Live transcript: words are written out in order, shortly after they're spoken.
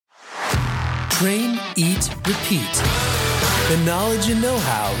Train, eat, repeat. The knowledge and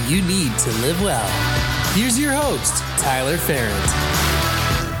know-how you need to live well. Here's your host, Tyler Ferrant.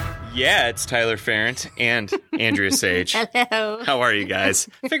 Yeah, it's Tyler Ferrant and Andrea Sage. Hello. How are you guys?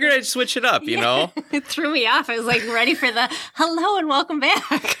 Figured I'd switch it up, you know? It threw me off. I was like ready for the hello and welcome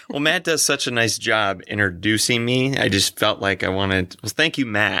back. Well, Matt does such a nice job introducing me. I just felt like I wanted... Well, thank you,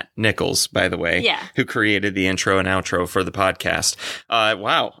 Matt Nichols, by the way, who created the intro and outro for the podcast.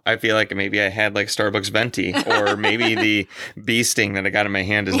 Wow. I feel like maybe I had like Starbucks venti, or maybe the bee sting that I got in my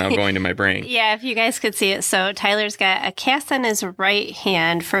hand is now going to my brain. Yeah, if you guys could see it. So Tyler's got a cast on his right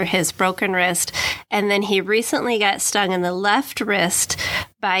hand for his broken wrist, and then he recently got stung in the left wrist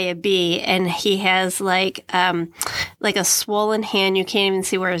by a bee, and he has like a swollen hand. You can't even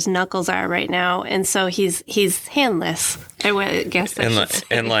see where his knuckles are right now, and so he's handless. I would guess.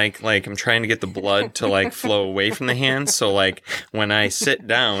 And like I'm trying to get the blood to like flow away from the hand. So like when I sit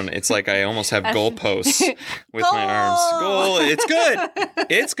down, it's like I almost have goalposts with my arms. Goal. It's good.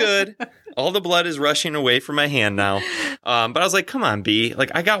 It's good. All the blood is rushing away from my hand now. But I was like, come on, B.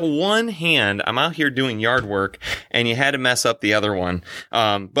 Like, I got one hand. I'm out here doing yard work, and you had to mess up the other one.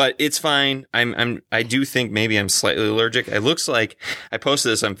 But it's fine. I do think maybe I'm slightly allergic. It looks like, I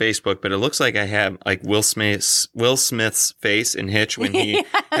posted this on Facebook, but it looks like I have like Will Smith's face in Hitch when he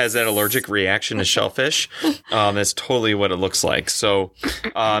has that allergic reaction to shellfish. That's totally what it looks like. So,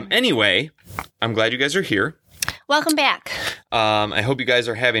 anyway, I'm glad you guys are here. Welcome back. I hope you guys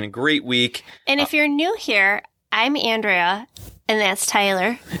are having a great week. And if you're new here, I'm Andrea, and that's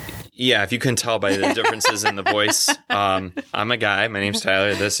Tyler. Yeah, if you can tell by the differences in the voice, I'm a guy. My name's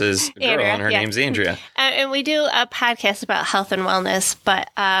Tyler. This is a girl, Andrea, and her name's Andrea. And we do a podcast about health and wellness, but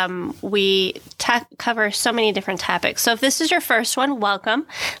we cover so many different topics. So if this is your first one, welcome.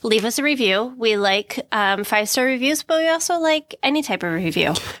 Leave us a review. We like 5-star reviews, but we also like any type of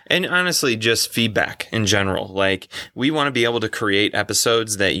review. And honestly, just feedback in general. Like, we want to be able to create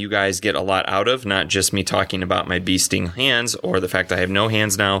episodes that you guys get a lot out of, not just me talking about my bee sting hands or the fact I have no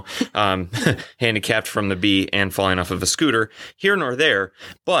hands now. Handicapped from the bee and falling off of a scooter, here nor there,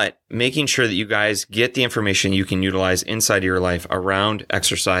 but making sure that you guys get the information you can utilize inside of your life around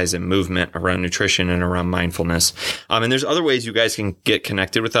exercise and movement, around nutrition, and around mindfulness. And there's other ways you guys can get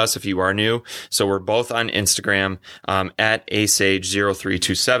connected with us if you are new. So we're both on Instagram, at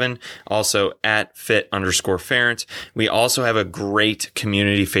asage0327, also at fit_Ferrant. We also have a great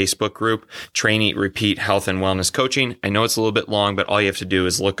community Facebook group, Train, Eat, Repeat Health and Wellness Coaching. I know it's a little bit long, but all you have to do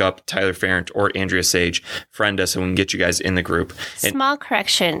is look up Tyler Ferrant or Andrea Sage, friend us, and we can get you guys in the group. Small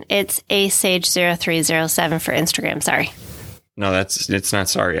correction. It's asage0307 for Instagram. Sorry. No, it's not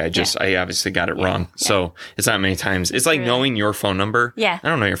sorry. I obviously got it wrong. Yeah. So it's not many times. It's like knowing your phone number. Yeah. I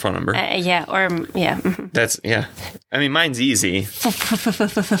don't know your phone number. That's, I mean, mine's easy.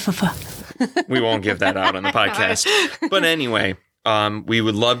 We won't give that out on the podcast. But anyway, we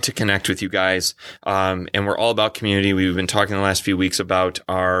would love to connect with you guys. And we're all about community. We've been talking the last few weeks about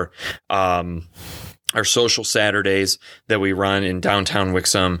our social Saturdays that we run in downtown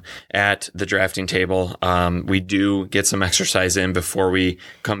Wixom at the drafting table. We do get some exercise in before we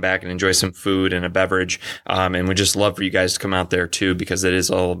come back and enjoy some food and a beverage. And we just love for you guys to come out there too, because it is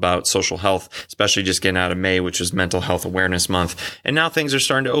all about social health, especially just getting out of May, which is Mental Health Awareness Month. And now things are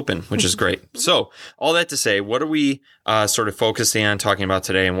starting to open, which is great. So all that to say, what are we sort of focusing on talking about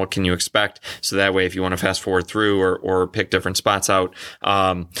today, and what can you expect? So that way, if you want to fast forward through or pick different spots out,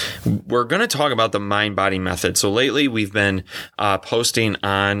 we're going to talk about the mind-body method. So lately, we've been posting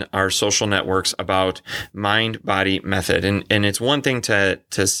on our social networks about mind-body method, and it's one thing to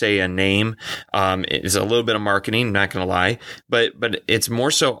say a name. It's a little bit of marketing, not going to lie, but it's more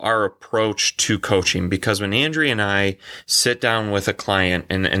so our approach to coaching, because when Andrea and I sit down with a client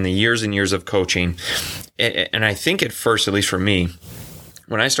and the years and years of coaching, and I think at first, at least for me,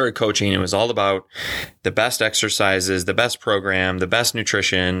 when I started coaching, it was all about the best exercises, the best program, the best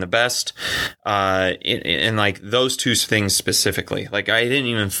nutrition, the best, and like those two things specifically. Like, I didn't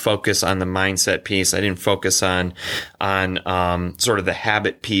even focus on the mindset piece. I didn't focus on sort of the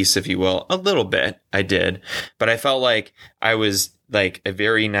habit piece, if you will. A little bit, I did, but I felt like I was like a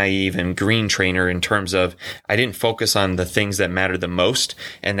very naive and green trainer in terms of I didn't focus on the things that mattered the most.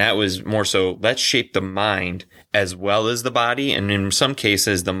 And that was more so, let's shape the mind as well as the body. And in some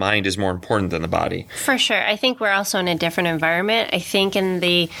cases, the mind is more important than the body. For sure. I think we're also in a different environment. I think in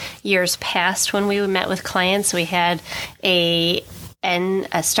the years past when we met with clients, we had a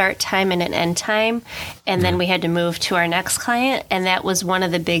a start time and an end time, and then we had to move to our next client. And that was one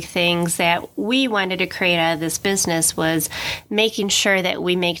of the big things that we wanted to create out of this business, was making sure that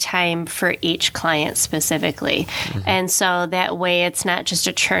we make time for each client specifically. And so that way it's not just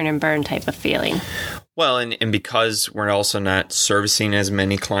a churn and burn type of feeling. Well, and because we're also not servicing as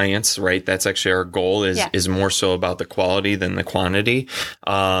many clients, right? That's actually our goal, is more so about the quality than the quantity.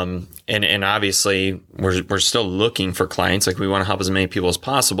 And obviously we're still looking for clients. Like, we want to help as many people as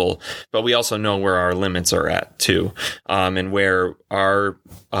possible, but we also know where our limits are at too. And where our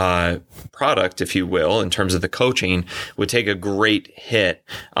product, if you will, in terms of the coaching, would take a great hit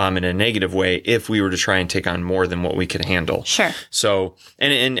in a negative way if we were to try and take on more than what we could handle. Sure. So,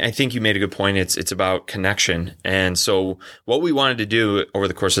 and I think you made a good point. It's about connection. And so what we wanted to do over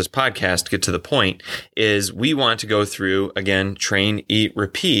the course of this podcast, to get to the point, is we want to go through, again, train, eat,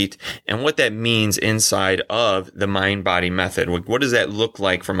 repeat, and what that means inside of the mind-body method. What does that look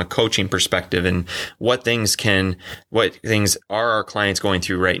like from a coaching perspective, and what things are our clients going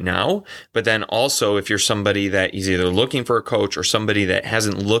through right now? But then also, if you're somebody that is either looking for a coach or somebody that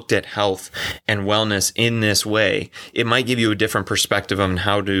hasn't looked at health and wellness in this way, it might give you a different perspective on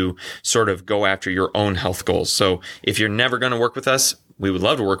how to sort of go after your own health goals. So if you're never going to work with us, we would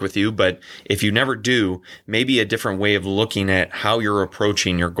love to work with you, but if you never do, maybe a different way of looking at how you're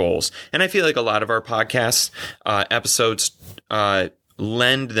approaching your goals. And I feel like a lot of our podcast episodes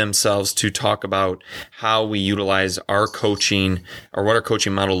lend themselves to talk about how we utilize our coaching, or what our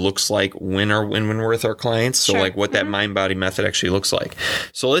coaching model looks like when we're with our clients. So like what that mind-body method actually looks like.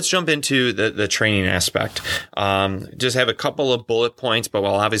 So let's jump into the training aspect. Just have a couple of bullet points, but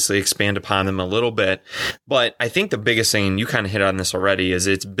we'll obviously expand upon them a little bit. But I think the biggest thing, and you kind of hit on this already, is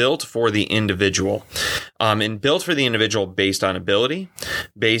it's built for the individual, and built for the individual based on ability,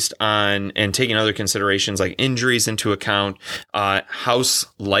 based on, and taking other considerations like injuries into account, house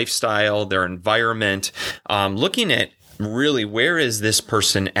lifestyle, their environment, looking at really where is this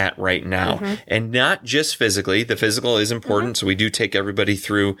person at right now, and not just physically. The physical is important. So we do take everybody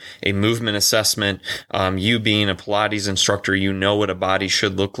through a movement assessment. You being a Pilates instructor, you know what a body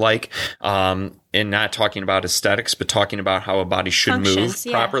should look like. And not talking about aesthetics, but talking about how a body should move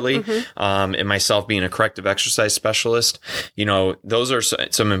properly. And myself being a corrective exercise specialist, those are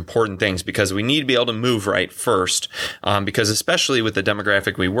some important things, because we need to be able to move right first. Because especially with the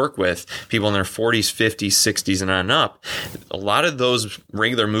demographic we work with, people in their 40s, 50s, 60s, and on up, a lot of those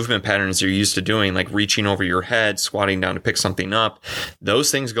regular movement patterns you're used to doing, like reaching over your head, squatting down to pick something up, those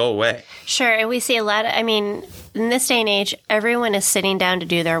things go away. Sure. And we see a lot of, in this day and age, everyone is sitting down to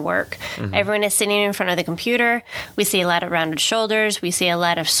do their work. Everyone is sitting in front of the computer. We see a lot of rounded shoulders. We see a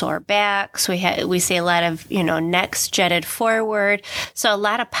lot of sore backs. We see a lot of, necks jetted forward. So a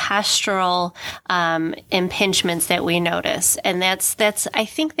lot of postural impingements that we notice. And that's I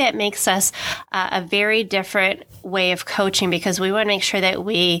think that makes us a very different way of coaching, because we want to make sure that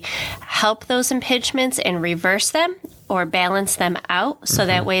we help those impingements and reverse them or balance them out, so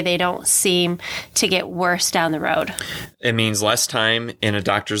that way they don't seem to get worse down the road. It means less time in a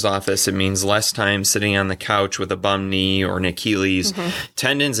doctor's office. It means less time sitting on the couch with a bum knee or an Achilles.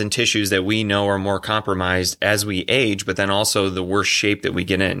 Tendons and tissues that we know are more compromised as we age, but then also the worse shape that we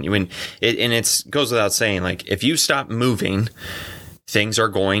get in. It goes without saying, like, if you stop moving, things are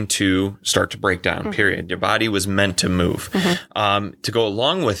going to start to break down, period. Your body was meant to move. To go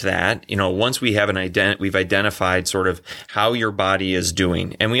along with that, once we have we've identified sort of how your body is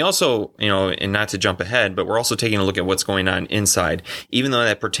doing. And we also, and not to jump ahead, but we're also taking a look at what's going on inside, even though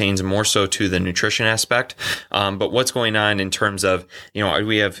that pertains more so to the nutrition aspect. But what's going on in terms of,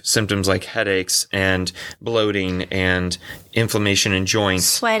 we have symptoms like headaches and bloating and inflammation in joints.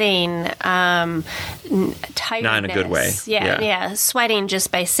 Sweating, tiredness. Not in a good way. Yeah. Sweating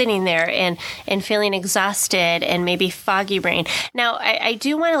just by sitting there and feeling exhausted and maybe foggy brain. Now, I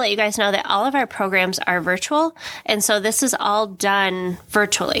do want to let you guys know that all of our programs are virtual. And so this is all done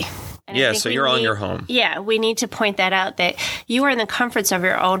virtually. And so you're all in your home. Yeah, we need to point that out, that you are in the comforts of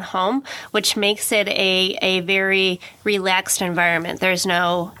your own home, which makes it a very relaxed environment. There's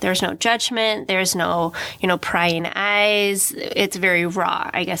no judgment. There's no, prying eyes. It's very raw,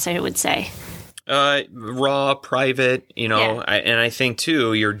 I guess I would say. Raw, private, and I think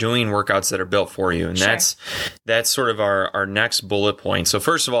too, you're doing workouts that are built for you. And that's sort of our next bullet point. So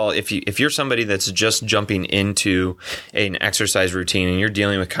first of all, if you're somebody that's just jumping into an exercise routine and you're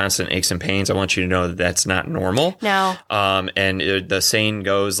dealing with constant aches and pains, I want you to know that that's not normal. No. And the saying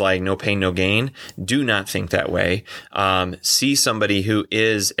goes like, no pain, no gain. Do not think that way. See somebody who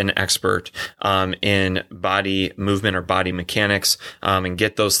is an expert, in body movement or body mechanics, and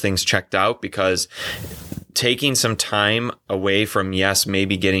get those things checked out, because taking some time away from, yes,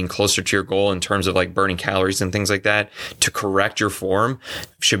 maybe getting closer to your goal in terms of like burning calories and things like that to correct your form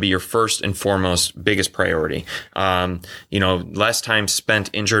should be your first and foremost biggest priority. Less time spent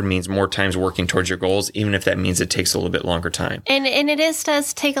injured means more times working towards your goals, even if that means it takes a little bit longer time. And it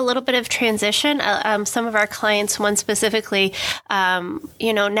does take a little bit of transition. Some of our clients, one specifically,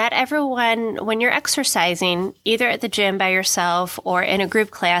 not everyone, when you're exercising, either at the gym by yourself or in a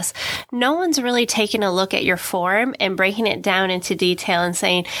group class, no one's really taking a look at your form and breaking it down into detail and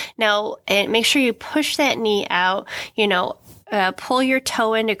saying, now, and make sure you push that knee out, pull your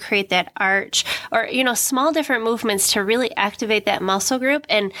toe in to create that arch, or, small different movements to really activate that muscle group.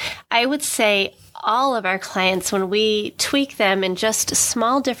 And I would say all of our clients, when we tweak them in just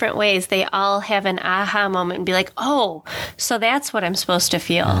small different ways, they all have an aha moment and be like, oh, so that's what I'm supposed to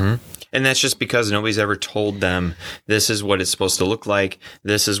feel. Mm-hmm. And that's just because nobody's ever told them this is what it's supposed to look like.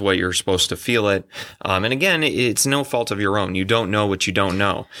 This is what you're supposed to feel it. And again, it's no fault of your own. You don't know what you don't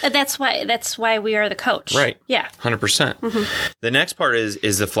know. That's why we are the coach. Right. Yeah. 100%. Mm-hmm. The next part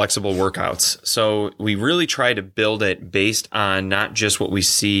is the flexible workouts. So we really try to build it based on not just what we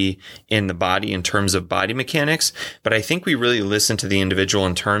see in the body in terms of body mechanics, but I think we really listen to the individual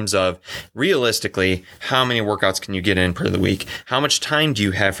in terms of realistically, how many workouts can you get in per the week? How much time do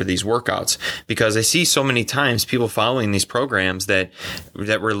you have for these workouts? Because I see so many times people following these programs that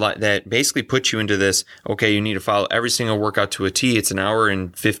basically put you into this, okay, you need to follow every single workout to a T. It's an hour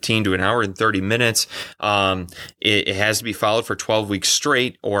and 15 to an hour and 30 minutes. It has to be followed for 12 weeks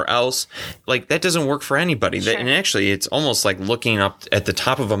straight or else. Like, that doesn't work for anybody. Sure. And actually, it's almost like looking up at the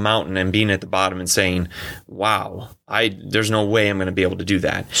top of a mountain and being at the bottom and saying, wow, there's no way I'm going to be able to do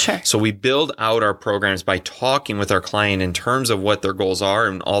that. Sure. So we build out our programs by talking with our client in terms of what their goals are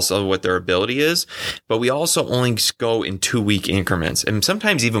and also what their ability is. But we also only go in 2-week increments and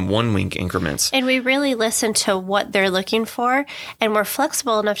sometimes even 1-week increments. And we really listen to what they're looking for. And we're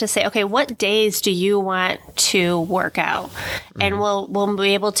flexible enough to say, okay, what days do you want to work out? Mm-hmm. And we'll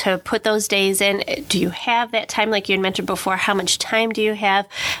be able to put those days in. Do you have that time? Like you had mentioned before, how much time do you have?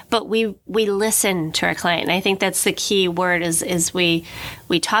 But we listen to our client. And I think that's the key word is we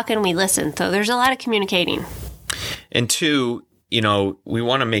talk and we listen. So there's a lot of communicating. And 2, we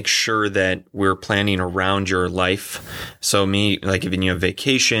want to make sure that we're planning around your life. So like when you have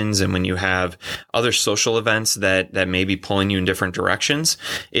vacations and when you have other social events that may be pulling you in different directions,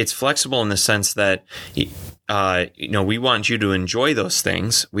 it's flexible in the sense that, we want you to enjoy those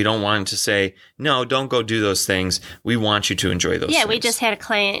things. We don't want to say, no, don't go do those things. We want you to enjoy those things. Yeah, we just had a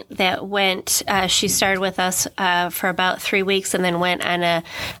client that went, she started with us for about 3 weeks and then went on a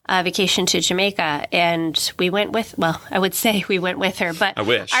vacation to Jamaica. And we went I would say we went with her, but I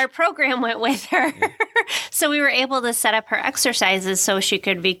wish. Our program went with her. So we were able to set up her exercises so she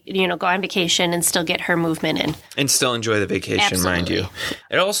could go on vacation and still get her movement in. And still enjoy the vacation, Absolutely. Mind you.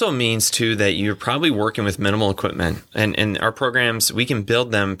 It also means, too, that you're probably working with minimal equipment. And our programs, we can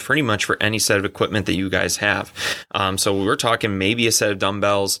build them pretty much for any set of equipment that you guys have. So we're talking maybe a set of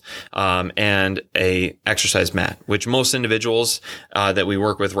dumbbells and a exercise mat, which most individuals that we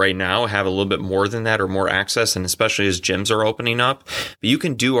work with right now have a little bit more than that or more access, and especially as gyms are opening up. But you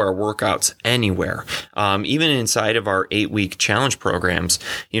can do our workouts anywhere. Even inside of our 8-week challenge programs,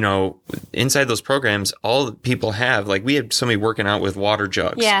 inside those programs, all the people have, like we had somebody working out with water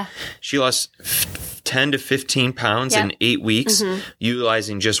jugs. Yeah. She lost 10 to 15 pounds in 8 weeks,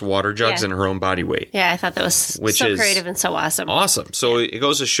 utilizing just water jugs and her own body weight. Yeah, I thought that was so creative and so awesome. Awesome. So it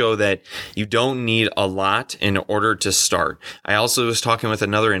goes to show that you don't need a lot in order to start. I also was talking with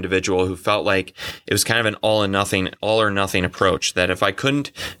another individual who felt like it was kind of an all or nothing approach, that if I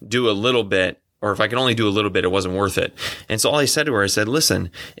couldn't do a little bit, or if I could only do a little bit, it wasn't worth it. And so all I said to her, I said,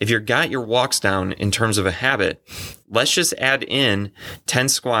 listen, if you've got your walks down in terms of a habit, let's just add in 10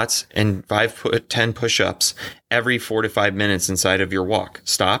 squats and 10 push-ups every 4 to 5 minutes inside of your walk.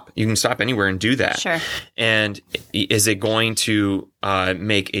 Stop. You can stop anywhere and do that. Sure. And is it going to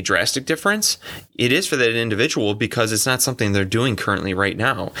make a drastic difference? It is for that individual because it's not something they're doing currently right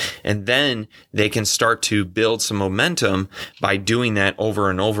now. And then they can start to build some momentum by doing that over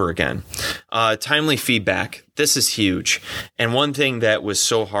and over again. Timely feedback. This is huge. And one thing that was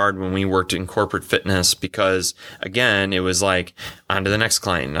so hard when we worked in corporate fitness, because again, it was like on to the next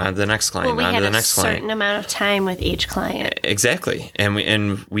client, on to the next client, on to the next client. We had a certain amount of time with each client. Exactly.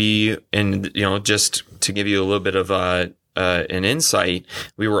 And we just to give you a little bit of an insight,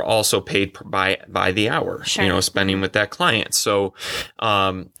 we were also paid by the hour, Sure. Spending with that client. So,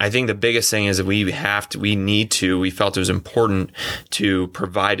 I think the biggest thing is that we felt it was important to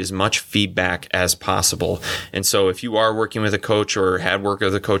provide as much feedback as possible. And so if you are working with a coach or had worked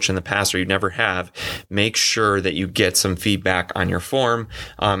with a coach in the past, or you never have, make sure that you get some feedback on your form.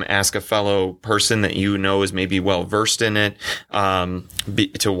 Ask a fellow person that is maybe well versed in it,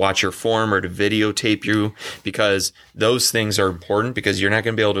 to watch your form or to videotape you, because those things are important, because you're not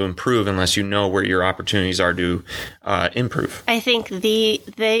going to be able to improve unless you know where your opportunities are to improve. I think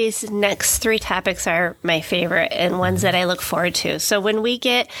these next 3 topics are my favorite and ones that I look forward to. So when we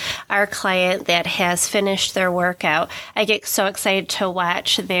get our client that has finished their workout, I get so excited to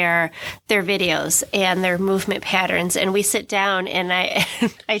watch their videos and their movement patterns. And we sit down and I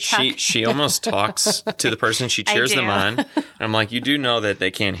talk. She almost talks to the person. She cheers them on. And I'm like, you do know that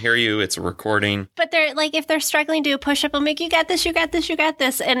they can't hear you. It's a recording. But they're like, if they're struggling to do a push-up, I'm like, you got this, you got this, you got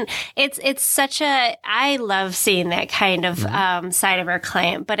this. And it's such I love seeing that kind of side of our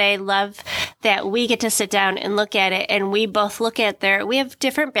client, but I love that we get to sit down and look at it, and we both look at we have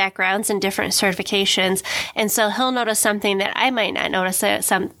different backgrounds and different certifications. And so he'll notice something that I might not notice,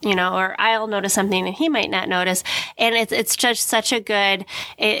 or I'll notice something that he might not notice. And it's just such a good,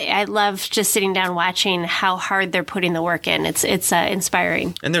 I love just sitting down watching how hard they're putting the work in. It's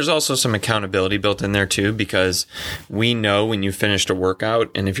inspiring. And there's also some accountability built in there too, because we know when you finished a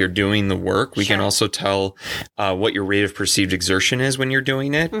workout, and if you're doing the work, we can also tell what your rate of perceived exertion is when you're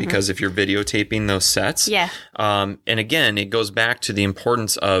doing it, because if you're videotaping those sets. Yeah. And again, it goes back to the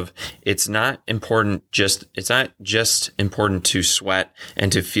importance of it's not just important to sweat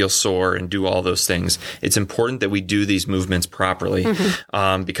and to feel sore and do all those things. It's important that we do these movements properly,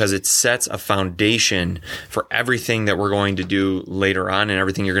 because it sets a foundation for everything that we're going to do later on and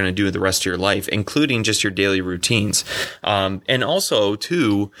everything you're going to do the rest of your life, including just your daily routines. And also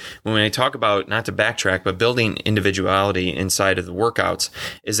too, when I talk about, not to backtrack, but building individuality inside of the workouts,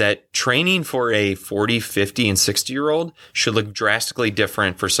 is that training for a 40, 50, and 60-year-old should look drastically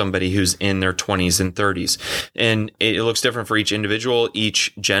different for somebody who's in their 20s and 30s. And it looks different for each individual,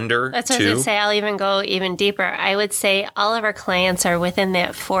 each gender. That's what I was going to say. I'll even go even deeper. I would say all of our clients are within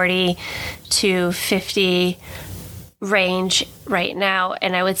that 40 to 50 range right now,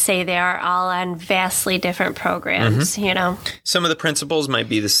 and I would say they are all on vastly different programs. Some of the principles might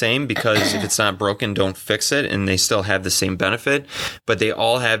be the same, because if it's not broken, don't fix it, and they still have the same benefit, but they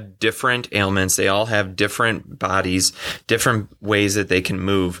all have different ailments. They all have different bodies, different ways that they can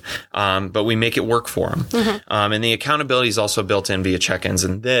move, but we make it work for them. And the accountability is also built in via check-ins,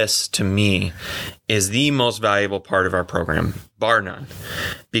 and this, to me, is the most valuable part of our program, bar none.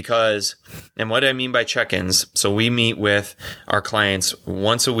 Because, and what I mean by check-ins, so we meet with our clients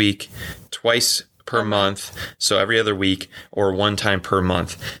once a week, twice per month, so every other week, or one time per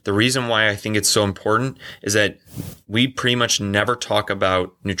month. The reason why I think it's so important is that we pretty much never talk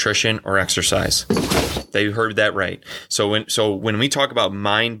about nutrition or exercise. They heard that right. So when we talk about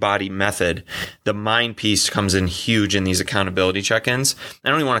mind-body method, the mind piece comes in huge in these accountability check-ins. I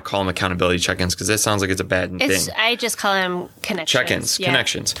don't even want to call them accountability check-ins, because that sounds like it's a bad thing. I just call them connections. Check-ins,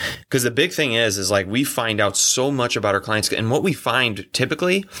 connections. Because the big thing is like we find out so much about our clients, and what we find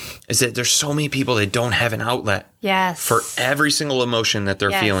typically is that there's so many people that don't have an outlet. Yes. For every single emotion that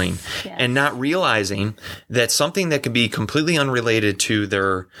they're feeling, and not realizing that something that could be completely unrelated to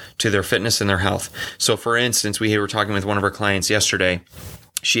their fitness and their health. So for instance, we were talking with one of our clients yesterday.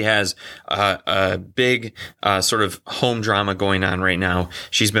 She has a big sort of home drama going on right now.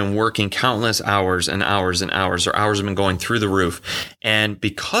 She's been working countless hours and hours and hours. Her hours have been going through the roof. And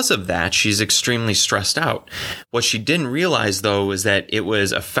because of that, she's extremely stressed out. What she didn't realize, though, is that it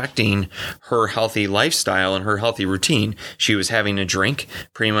was affecting her healthy lifestyle and her healthy routine. She was having a drink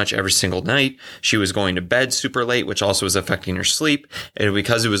pretty much every single night. She was going to bed super late, which also was affecting her sleep. And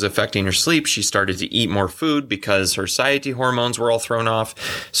because it was affecting her sleep, she started to eat more food because her satiety hormones were all thrown off.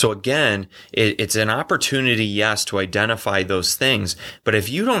 So again, it's an opportunity, yes, to identify those things. But if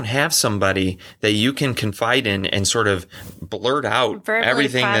you don't have somebody that you can confide in and sort of blurt out verbally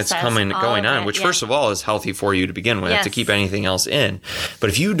everything that's going on, which first of all is healthy for you to begin with, to keep anything else in. But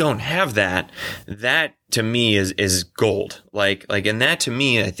if you don't have that to me is gold. And that to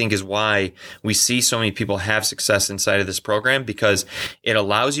me, I think is why we see so many people have success inside of this program, because it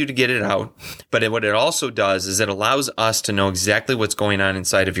allows you to get it out. But what it also does is it allows us to know exactly what's going on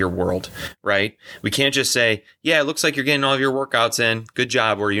inside of your world, right? We can't just say, yeah, it looks like you're getting all of your workouts in. Good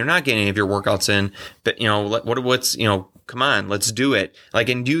job. Or you're not getting any of your workouts in. But, come on, let's do it. Like,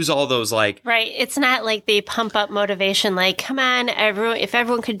 and use all those like, right. It's not like they pump up motivation, like, come on, everyone, if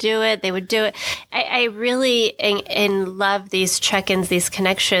everyone could do it, they would do it. I really and love these check-ins, these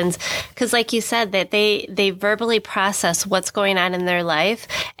connections, because like you said, that they verbally process what's going on in their life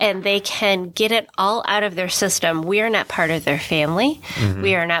and they can get it all out of their system. We are not part of their family. Mm-hmm.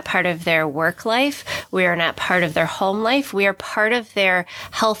 We are not part of their work life. We are not part of their home life. We are part of their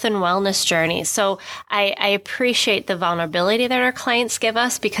health and wellness journey. So I appreciate the vulnerability that our clients give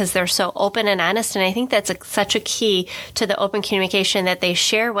us because they're so open and honest. And I think that's such a key to the open communication that they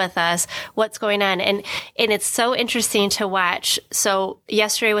share with us what's going on. And it's so interesting to watch. So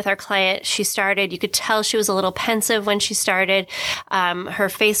yesterday with our client, she started, you could tell she was a little pensive when she started. Her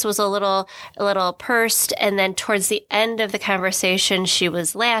face was a little pursed. And then towards the end of the conversation, she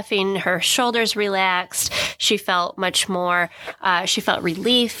was laughing. Her shoulders relaxed. She felt much more, she felt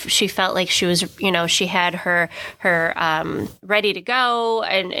relief. She felt like she was, she had her ready to go.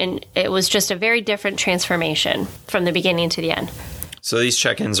 And it was just a very different transformation from the beginning to the end. So these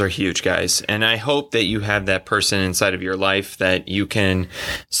check-ins are huge, guys. And I hope that you have that person inside of your life that you can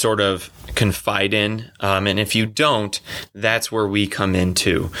sort of confide in. And if you don't, that's where we come in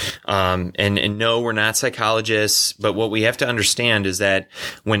too. And no, we're not psychologists, but what we have to understand is that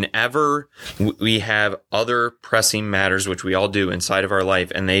whenever we have other pressing matters, which we all do inside of our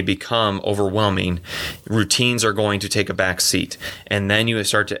life, and they become overwhelming, routines are going to take a back seat. And then you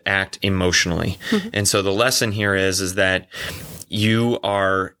start to act emotionally. Mm-hmm. And so the lesson here is that you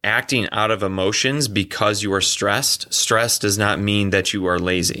are acting out of emotions because you are stressed. Stress does not mean that you are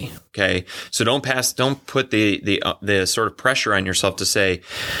lazy. Okay. So don't put the sort of pressure on yourself to say,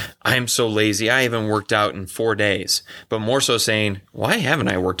 I'm so lazy. I haven't worked out in 4 days, but more so saying, why haven't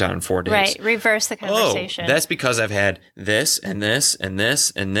I worked out in 4 days? Right. Reverse the conversation. Oh, that's because I've had this and this and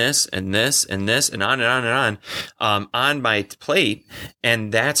this and this and this and this and on and on and on my plate.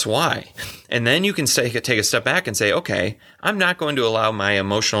 And that's why. And then you can take a step back and say, okay, I'm not going to allow my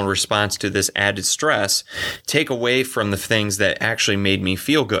emotional response to this added stress take away from the things that actually made me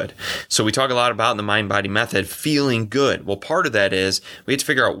feel good. So we talk a lot about in the mind-body method, feeling good. Well, part of that is we have to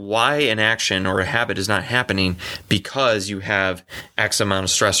figure out why an action or a habit is not happening because you have X amount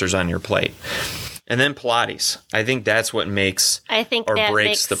of stressors on your plate. And then Pilates. I think that's what breaks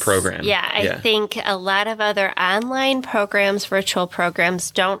the program. Yeah, I think a lot of other online programs, virtual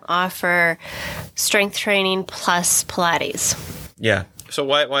programs, don't offer strength training plus Pilates. Yeah. So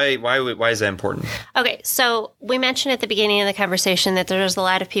why is that important? Okay, so we mentioned at the beginning of the conversation that there's a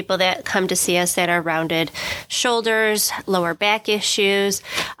lot of people that come to see us that are rounded shoulders, lower back issues.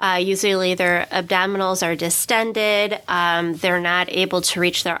 Usually their abdominals are distended. They're not able to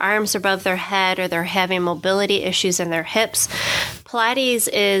reach their arms above their head, or they're having mobility issues in their hips. Pilates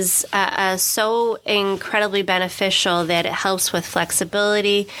is so incredibly beneficial that it helps with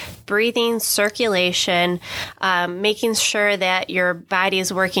flexibility, breathing, circulation, making sure that your body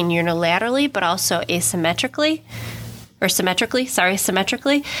is working unilaterally, but also symmetrically. But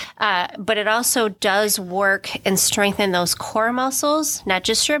it also does work and strengthen those core muscles, not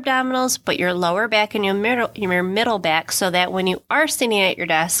just your abdominals, but your lower back and your middle back, so that when you are sitting at your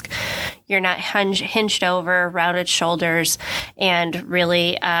desk, you're not hinged over, rounded shoulders, and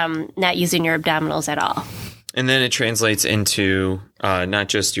really not using your abdominals at all. And then it translates into not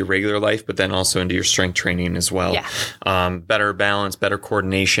just your regular life, but then also into your strength training as well. Yeah. Better balance, better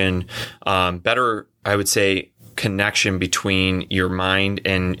coordination, better, I would say, connection between your mind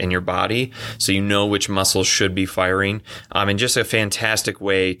and your body, so you know which muscles should be firing, and just a fantastic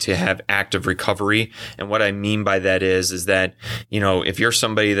way to have active recovery. And what I mean by that is that, if you're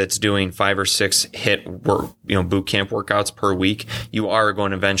somebody that's doing 5 or 6 HIIT boot camp workouts per week, you are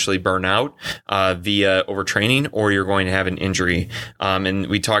going to eventually burn out via overtraining, or you're going to have an injury. And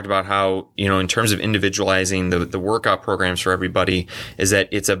we talked about how, in terms of individualizing the workout programs for everybody, is that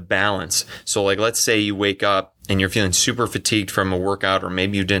it's a balance. So like, let's say you wake up and you're feeling super fatigued from a workout, or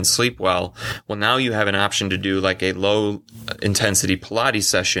maybe you didn't sleep well. Well, now you have an option to do like a low intensity Pilates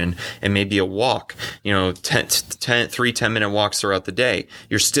session and maybe a walk, 10-minute walks throughout the day.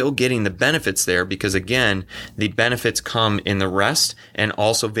 You're still getting the benefits there because, again, the benefits come in the rest and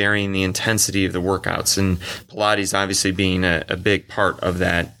also varying the intensity of the workouts. And Pilates obviously being a big part of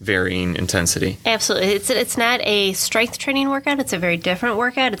that varying intensity. Absolutely. It's not a strength training workout. It's a very different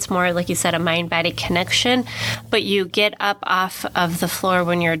workout. It's more, like you said, a mind-body connection. But you get up off of the floor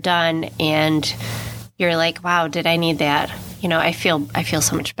when you're done and you're like, wow, did I need that? I feel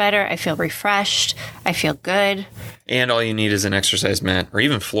so much better. I feel refreshed. I feel good. And all you need is an exercise mat or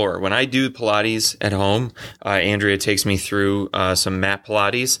even floor. When I do Pilates at home, Andrea takes me through some mat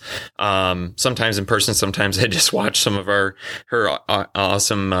Pilates, sometimes in person, sometimes I just watch some of her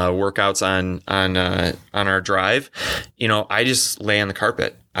awesome workouts on our drive. I just lay on the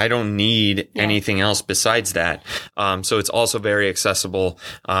carpet. I don't need anything else besides that. So it's also very accessible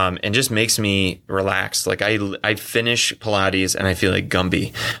and just makes me relaxed. Like I finish Pilates and I feel like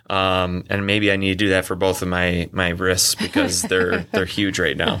Gumby. And maybe I need to do that for both of my wrists because they're huge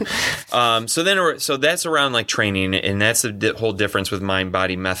right now. So that's around like training, and that's the whole difference with Mind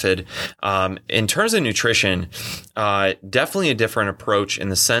Body Method. In terms of nutrition, definitely a different approach in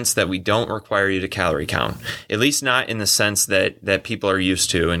the sense that we don't require you to calorie count, at least not in the sense that people are used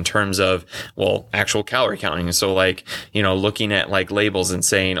to in terms of, actual calorie counting. So like, looking at like labels and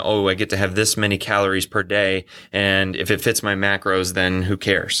saying, oh, I get to have this many calories per day. And if it fits my macros, then who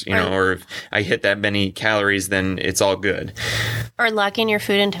cares? Or if I hit that many calories, then it's all good. Or logging your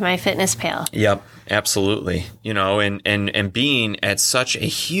food into MyFitnessPal. Yep. Absolutely. And being at such a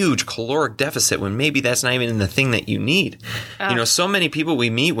huge caloric deficit when maybe that's not even the thing that you need. So many people we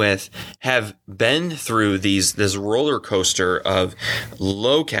meet with have been through this roller coaster of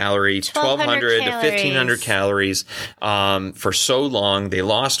low calorie, 1,200 to 1,500 calories for so long. They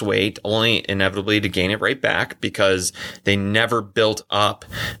lost weight only inevitably to gain it right back because they never built up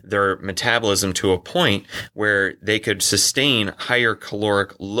their metabolism to a point where they could sustain higher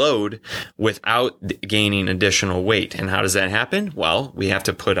caloric load without gaining additional weight. And how does that happen? Well, we have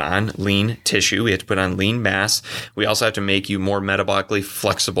to put on lean tissue. We have to put on lean mass. We also have to make you more metabolically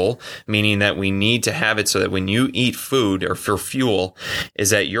flexible, meaning that we need to have it so that when you eat food or for fuel, is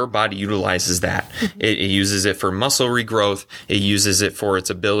that your body utilizes that. It uses it for muscle regrowth. It uses it for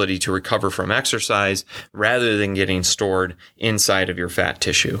its ability to recover from exercise rather than getting stored inside of your fat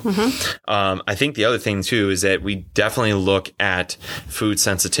tissue. I think the other thing too is that we definitely look at food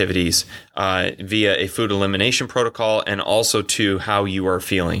sensitivities via a food elimination protocol and also to how you are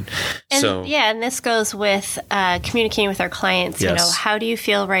feeling. And this goes with communicating with our clients. Yes. How do you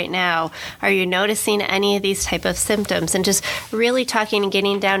feel right now? Are you noticing any of these type of symptoms? And just really talking and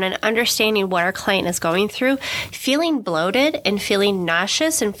getting down and understanding what our client is going through. Feeling bloated and feeling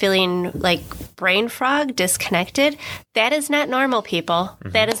nauseous and feeling like brain fog, disconnected, that is not normal, people.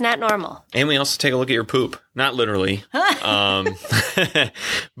 That is not normal. And we also take a look at your poop. Not literally,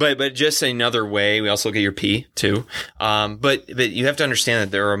 but just another way. We also look at your pee too. But you have to understand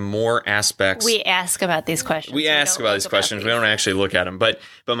that there are more aspects. We ask about these questions. We ask about these questions. We don't actually look at them. But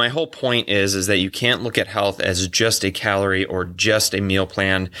my whole point is that you can't look at health as just a calorie or just a meal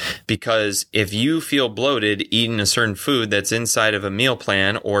plan, because if you feel bloated eating a certain food that's inside of a meal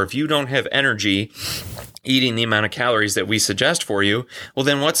plan, or if you don't have energy eating the amount of calories that we suggest for you, well,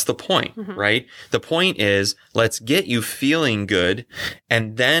 then what's the point, right? The point is, let's get you feeling good,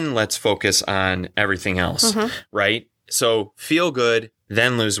 and then let's focus on everything else, right? So feel good,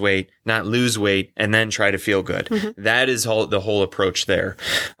 then lose weight, not lose weight, and then try to feel good. That is the whole approach there.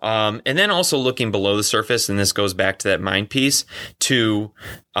 And then also looking below the surface, and this goes back to that mind piece, to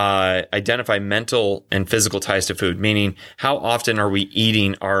identify mental and physical ties to food, meaning how often are we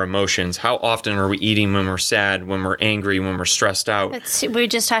eating our emotions? How often are we eating when we're sad, when we're angry, when we're stressed out? We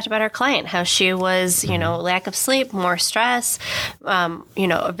just talked about our client, how she was, lack of sleep, more stress,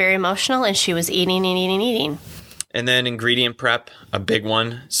 very emotional, and she was eating and eating and eating. And then ingredient prep, a big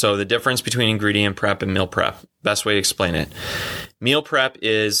one. So the difference between ingredient prep and meal prep, best way to explain it. Meal prep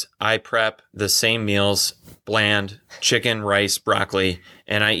is I prep the same meals, bland, chicken, rice, broccoli,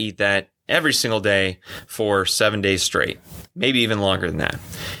 and I eat that every single day for 7 days straight, maybe even longer than that.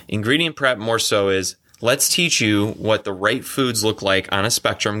 Ingredient prep more so is let's teach you what the right foods look like on a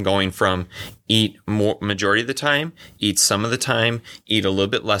spectrum, going from eat more majority of the time, eat some of the time, eat a little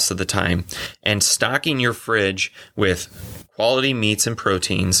bit less of the time, and stocking your fridge with quality meats and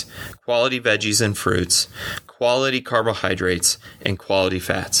proteins, quality veggies and fruits, quality carbohydrates, and quality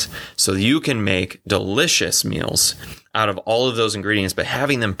fats. So you can make delicious meals out of all of those ingredients, but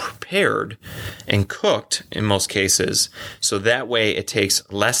having them prepared and cooked in most cases. So that way it takes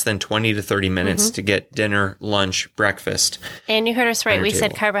less than 20 to 30 minutes to get dinner, lunch, breakfast. And you heard us right. We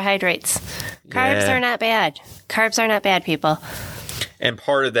said carbohydrates. Carbs are not bad. Carbs are not bad, people. And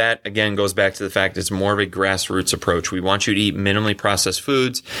part of that, again, goes back to the fact it's more of a grassroots approach. We want you to eat minimally processed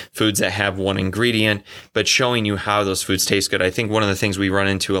foods that have one ingredient, but showing you how those foods taste good. I think one of the things we run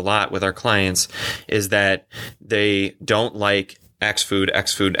into a lot with our clients is that they don't like X food,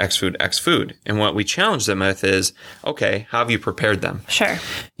 X food, X food, X food. And what we challenge them with is, okay, how have you prepared them? Sure.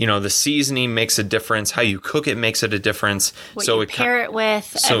 The seasoning makes a difference. How you cook it makes it a difference. What you pair it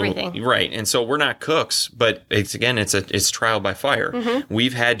with, everything. Right. And so we're not cooks, but it's trial by fire. Mm-hmm.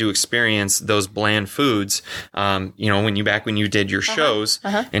 We've had to experience those bland foods, when you did your shows,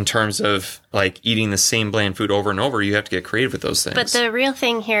 in terms of like eating the same bland food over and over, you have to get creative with those things. But the real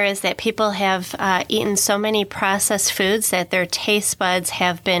thing here is that people have eaten so many processed foods that their taste buds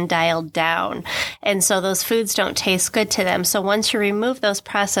have been dialed down. And so those foods don't taste good to them. So once you remove those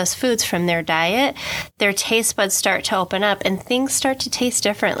processed foods from their diet, their taste buds start to open up and things start to taste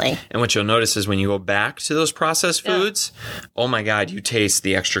differently. And what you'll notice is when you go back to those processed foods, oh my God, you taste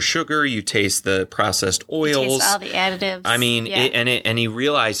the extra sugar, you taste the processed oils. You taste all the additives. I mean, and you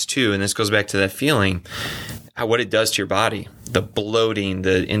realize too, and this goes back to that feeling, what it does to your body. The bloating,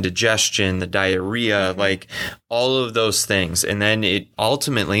 the indigestion, the diarrhea, like all of those things. And then it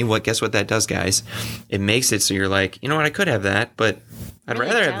ultimately, guess what that does, guys? It makes it so you're like, you know what, I could have that, but I'd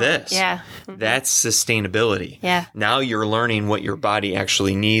rather have this. Yeah. Mm-hmm. That's sustainability. Yeah. Now you're learning what your body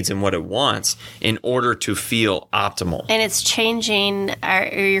actually needs and what it wants in order to feel optimal. And it's changing,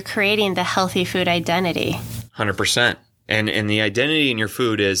 you're creating the healthy food identity. 100%. And the identity in your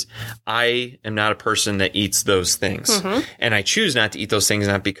food is, I am not a person that eats those things. Mm-hmm. And I choose not to eat those things,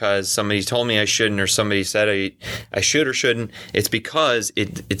 not because somebody told me I shouldn't or somebody said I should or shouldn't. It's because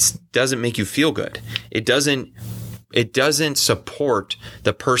it doesn't make you feel good. It doesn't support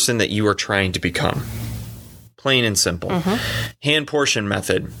the person that you are trying to become. Plain and simple. Mm-hmm. Hand portion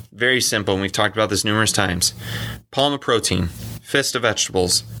method. Very simple. And we've talked about this numerous times. Palm of protein, fist of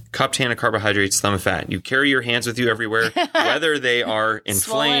vegetables, cupped hand of carbohydrates, thumb of fat. You carry your hands with you everywhere, whether they are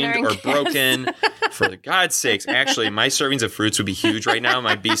inflamed or broken. For God's sakes, actually, my servings of fruits would be huge right now,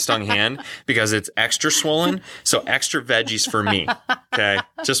 my bee stung hand, because it's extra swollen. So extra veggies for me. Okay.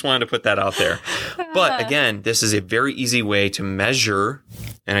 Just wanted to put that out there. But again, this is a very easy way to measure,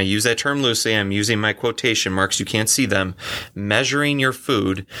 and I use that term loosely. I'm using my quotation marks. You can't see them. Measuring your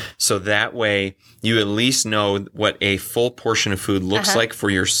food so that way you at least know what a full portion of food looks like for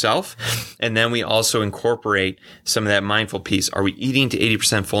yourself. And then we also incorporate some of that mindful piece. Are we eating to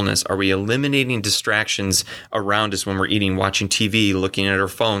 80% fullness? Are we eliminating distractions around us when we're eating, watching TV, looking at our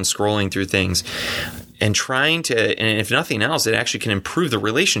phone, scrolling through things? And trying to, and if nothing else, it actually can improve the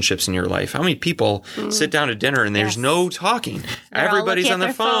relationships in your life. How many people sit down to dinner and there's no talking? Everybody's on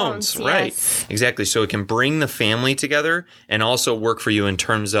their phones. Right. Yes. Exactly. So it can bring the family together and also work for you in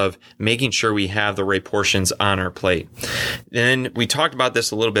terms of making sure we have the right portions on our plate. Then we talked about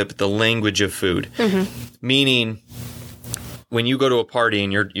this a little bit, but the language of food, meaning when you go to a party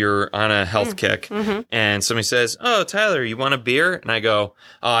and you're on a health kick and somebody says, "Oh, Tyler, you want a beer?" And I go,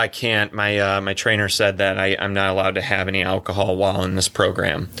 "Oh, I can't. My trainer said that I'm not allowed to have any alcohol while in this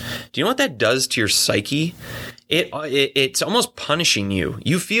program." Do you know what that does to your psyche? It's almost punishing you.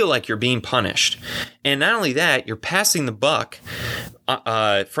 You feel like you're being punished. And not only that, you're passing the buck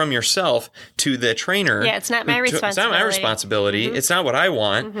from yourself to the trainer. Yeah, it's not my responsibility. It's not my responsibility. It's not what I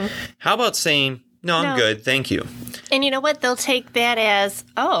want. How about saying, "No, I'm good. Thank you." And you know what? They'll take that as,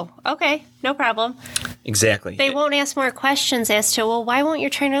 "Oh, okay, no problem." Exactly. They won't ask more questions as to, well, why won't your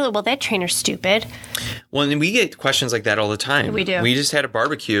trainer? Well, that trainer's stupid. Well, and we get questions like that all the time. We do. We just had a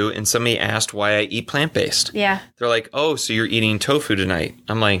barbecue and somebody asked why I eat plant-based. Yeah. They're like, "Oh, so you're eating tofu tonight?"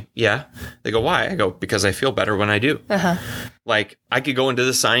 I'm like, "Yeah." They go, "Why?" I go, "Because I feel better when I do." Like, I could go into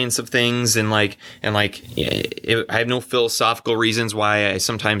the science of things and I have no philosophical reasons why I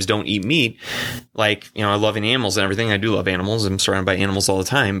sometimes don't eat meat. Like, I love animals and everything. I do love animals. I'm surrounded by animals all the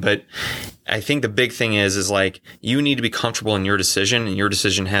time. But I think the big thing is like, you need to be comfortable in your decision, and your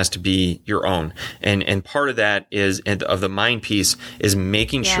decision has to be your own. And part of that is, of the mind piece, is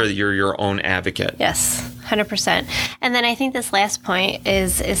making sure that you're your own advocate. Yes, 100%. And then I think this last point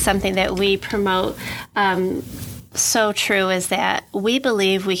is something that we promote so true, is that we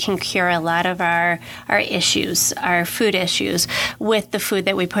believe we can cure a lot of our issues, our food issues, with the food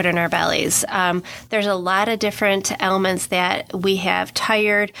that we put in our bellies. There's a lot of different elements that we have: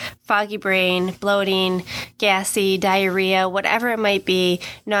 tired, foggy brain, bloating, gassy, diarrhea, whatever it might be,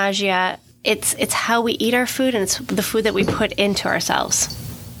 nausea. It's how we eat our food, and it's the food that we put into ourselves.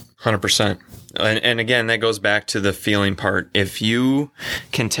 100%. And again, that goes back to the feeling part. If you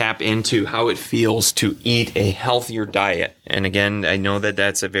can tap into how it feels to eat a healthier diet, and again, I know that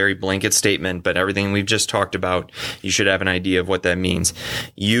that's a very blanket statement, but everything we've just talked about, you should have an idea of what that means.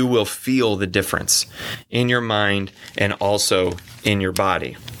 You will feel the difference in your mind and also in your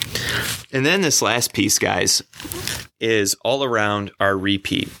body. And then this last piece, guys, is all around our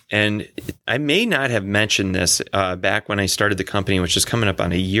repeat. And I may not have mentioned this back when I started the company, which is coming up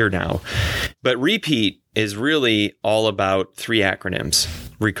on a year now. But repeat is really all about 3 acronyms: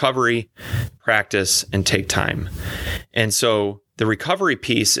 recovery, practice, and take time. And so the recovery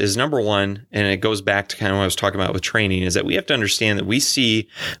piece is number one, and it goes back to kind of what I was talking about with training, is that we have to understand that we see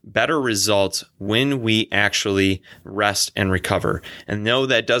better results when we actually rest and recover. And no,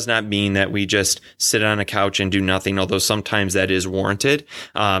 that does not mean that we just sit on a couch and do nothing, although sometimes that is warranted.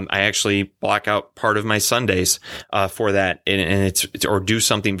 I actually block out part of my Sundays for that, and it's or do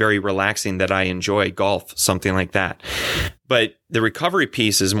something very relaxing that I enjoy, golf, something like that. But the recovery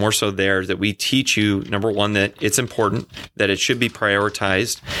piece is more so there that we teach you, number one, that it's important, that it should be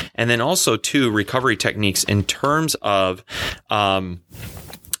prioritized. And then also, two, recovery techniques in terms of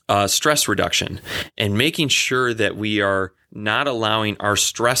stress reduction and making sure that we are not allowing our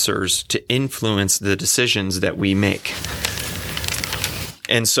stressors to influence the decisions that we make.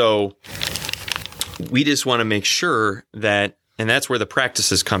 And so we just want to make sure that, and that's where the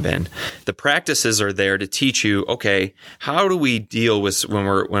practices come in. The practices are there to teach you, okay, how do we deal with when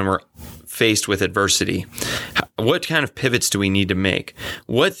we're faced with adversity? What kind of pivots do we need to make?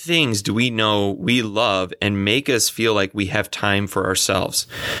 What things do we know we love and make us feel like we have time for ourselves?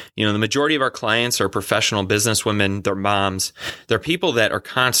 You know, the majority of our clients are professional businesswomen, they're moms, they're people that are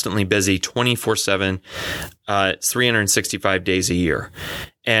constantly busy 24/7, 365 days a year.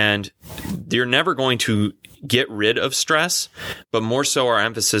 And you're never going to get rid of stress, but more so our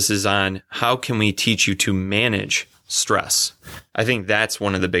emphasis is on how can we teach you to manage stress. I think that's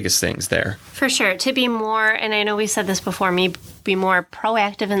one of the biggest things there. For sure. To be more, and I know we said this before, be more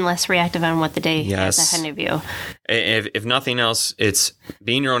proactive and less reactive on what the day has ahead of you. If nothing else, it's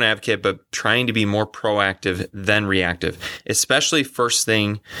being your own advocate, but trying to be more proactive than reactive, especially first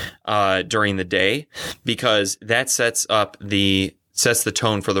thing during the day, because that sets the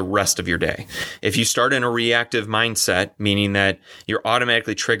tone for the rest of your day. If you start in a reactive mindset, meaning that you're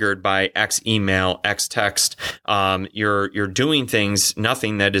automatically triggered by X email, X text, you're doing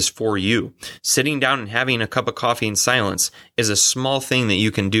nothing that is for you. Sitting down and having a cup of coffee in silence is a small thing that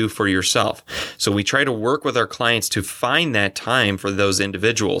you can do for yourself. So we try to work with our clients to find that time for those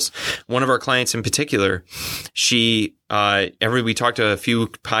individuals. One of our clients in particular, we talked a few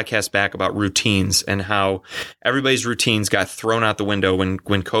podcasts back about routines and how everybody's routines got thrown out the window when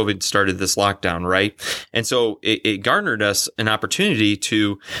COVID started this lockdown, right? And so it garnered us an opportunity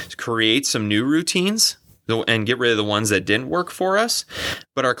to create some new routines and get rid of the ones that didn't work for us.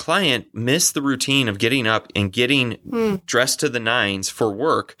 But our client missed the routine of getting up and getting dressed to the nines for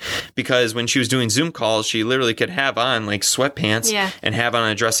work, because when she was doing Zoom calls, she literally could have on like sweatpants and have on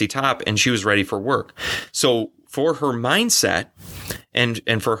a dressy top, and she was ready for work. So for her mindset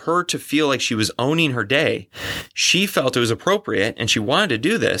and for her to feel like she was owning her day, she felt it was appropriate, and she wanted to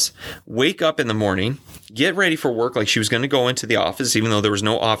do this, wake up in the morning, get ready for work like she was going to go into the office, even though there was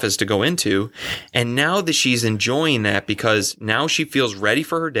no office to go into. And now that she's enjoying that, because now she feels ready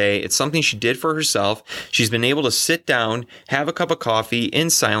for her day, it's something she did for herself. She's been able to sit down, have a cup of coffee in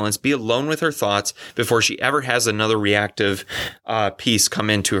silence, be alone with her thoughts before she ever has another reactive piece come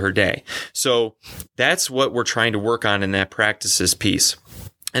into her day. So that's what we're trying to work on in that practices piece.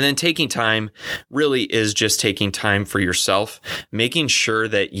 And then taking time really is just taking time for yourself, making sure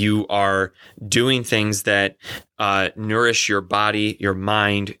that you are doing things that nourish your body, your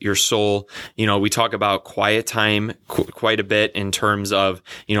mind, your soul. You know, we talk about quiet time quite a bit in terms of,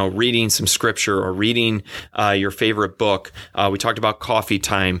 reading some scripture or reading your favorite book. We talked about coffee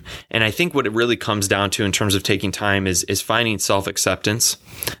time. And I think what it really comes down to in terms of taking time is finding self-acceptance,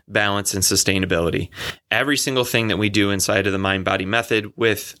 balance, and sustainability. Every single thing that we do inside of the Mind Body Method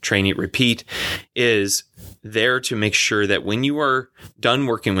with Train, Eat, Repeat is there to make sure that when you are done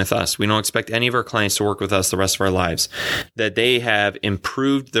working with us, we don't expect any of our clients to work with us the rest of our lives, that they have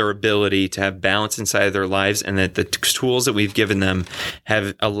improved their ability to have balance inside of their lives, and that the tools that we've given them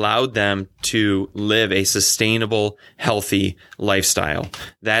have allowed them to live a sustainable, healthy lifestyle.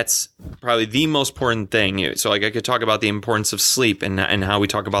 That's probably the most important thing. So like I could talk about the importance of sleep and how we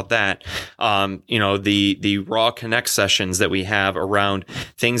talk about that. The Raw Connect sessions that we have around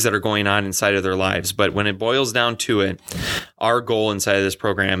things that are going on inside of their lives. But when it boils down to it, our goal inside of this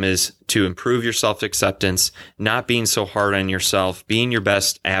program is to improve your self-acceptance, not being so hard on yourself, being your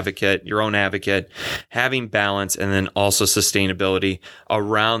best advocate, your own advocate, having balance, and then also sustainability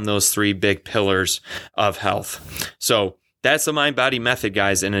around those 3 big pillars of health. So that's the Mind Body Method,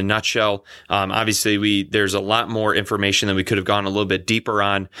 guys, in a nutshell. Obviously, there's a lot more information that we could have gone a little bit deeper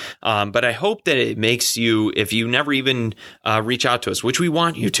on. But I hope that it makes you, if you never even reach out to us, which we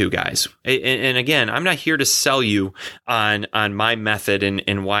want you to, guys. And again, I'm not here to sell you on my method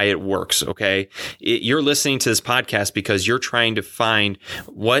and why it works, okay? You're listening to this podcast because you're trying to find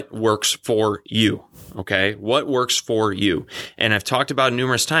what works for you. Okay, what works for you? And I've talked about it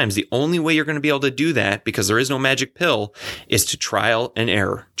numerous times. The only way you're going to be able to do that, because there is no magic pill, is to trial and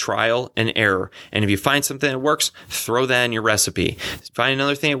error. And if you find something that works, throw that in your recipe. Find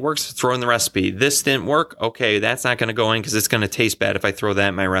another thing that works, throw in the recipe. This didn't work. Okay, that's not going to go in because it's going to taste bad if I throw that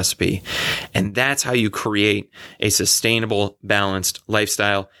in my recipe. And that's how you create a sustainable, balanced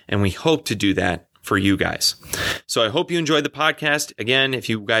lifestyle. And we hope to do that for you guys. So I hope you enjoyed the podcast. Again, if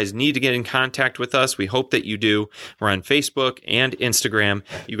you guys need to get in contact with us, we hope that you do. We're on Facebook and Instagram.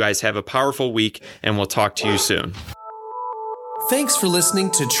 You guys have a powerful week, and we'll talk to you soon. Thanks for listening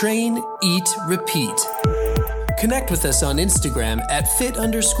to Train, Eat, Repeat. Connect with us on Instagram at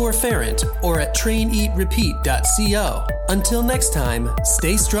fit_Ferrant or at traineatrepeat.co. Until next time,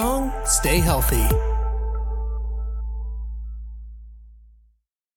 stay strong, stay healthy.